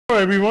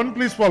Hello everyone,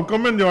 please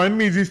welcome and join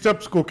me Easy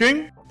Steps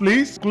Cooking.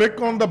 Please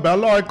click on the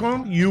bell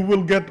icon. You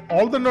will get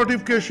all the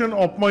notification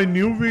of my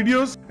new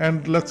videos,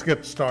 and let's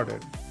get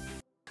started.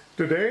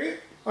 Today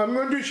I'm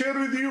going to share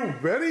with you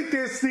very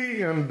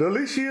tasty and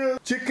delicious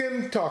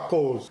chicken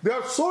tacos. They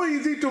are so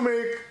easy to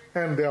make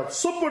and they are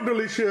super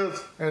delicious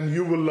and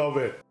you will love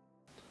it.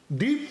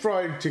 Deep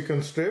fried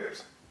chicken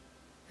strips.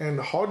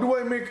 And how do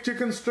I make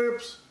chicken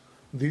strips?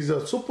 These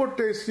are super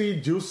tasty,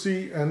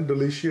 juicy and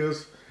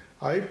delicious.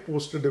 I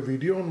posted a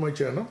video on my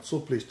channel, so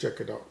please check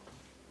it out.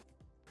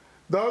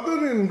 The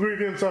other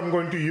ingredients I'm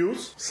going to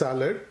use: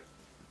 salad,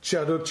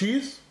 cheddar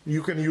cheese,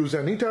 you can use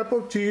any type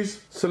of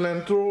cheese,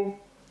 cilantro,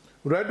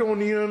 red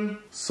onion,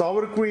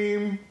 sour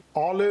cream,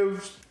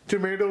 olives,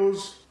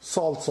 tomatoes,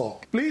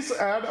 salsa. Please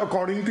add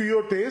according to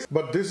your taste,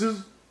 but this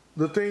is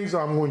the things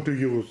I'm going to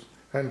use.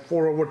 And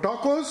for our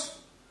tacos,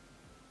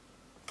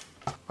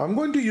 I'm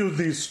going to use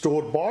these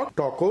store-bought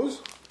tacos.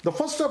 The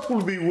first step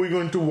will be we're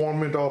going to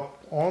warm it up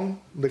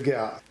on the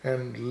gas,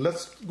 and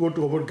let's go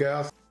to our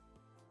gas.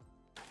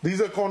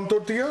 These are corn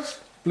tortillas.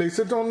 Place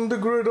it on the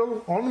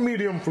griddle on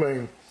medium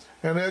flame,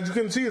 and as you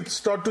can see, it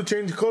start to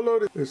change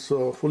color. It's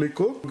fully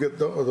cooked. Get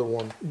the other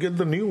one. Get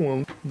the new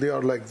one. They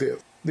are like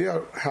this. They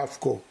are half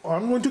cooked.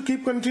 I'm going to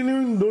keep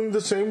continuing doing the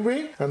same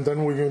way, and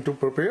then we're going to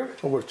prepare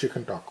our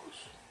chicken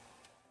tacos.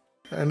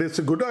 And it's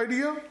a good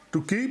idea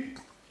to keep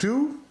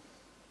two.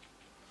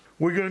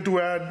 We're going to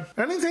add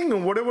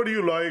anything, whatever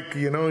you like.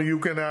 You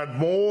can add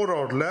more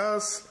or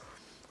less.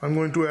 I'm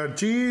going to add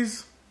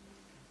cheese.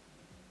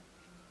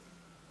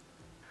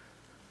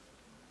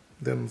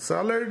 Then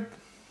salad,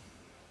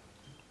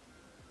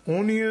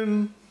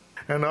 onion,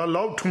 and I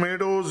love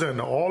tomatoes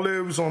and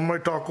olives on my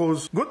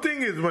tacos. Good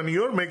thing is when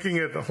you're making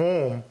it at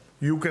home,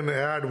 you can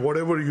add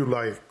whatever you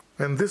like.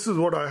 And this is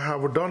what I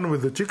have done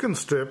with the chicken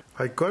strip.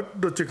 I cut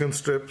the chicken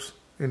strips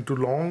into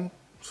long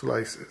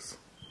slices.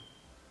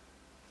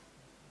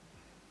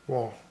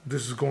 Wow,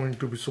 this is going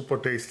to be super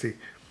tasty.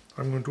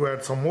 I'm going to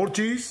add some more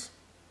cheese,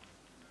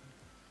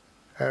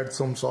 add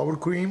some sour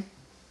cream,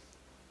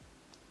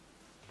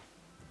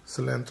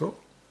 cilantro.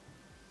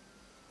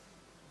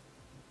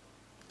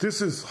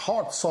 This is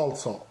hot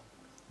salsa.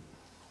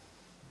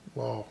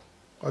 Wow,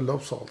 I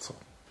love salsa.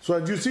 So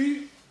as you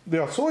see, they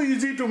are so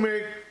easy to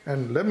make,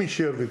 and let me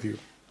share with you.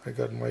 I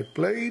got my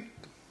plate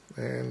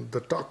and the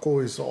taco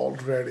is all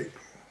ready.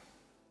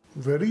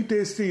 Very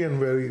tasty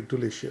and very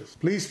delicious.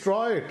 Please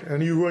try it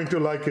and you're going to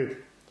like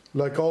it.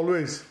 Like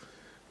always,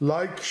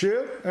 like,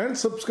 share and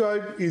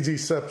subscribe Easy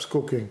Steps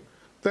Cooking.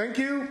 Thank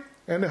you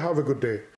and have a good day.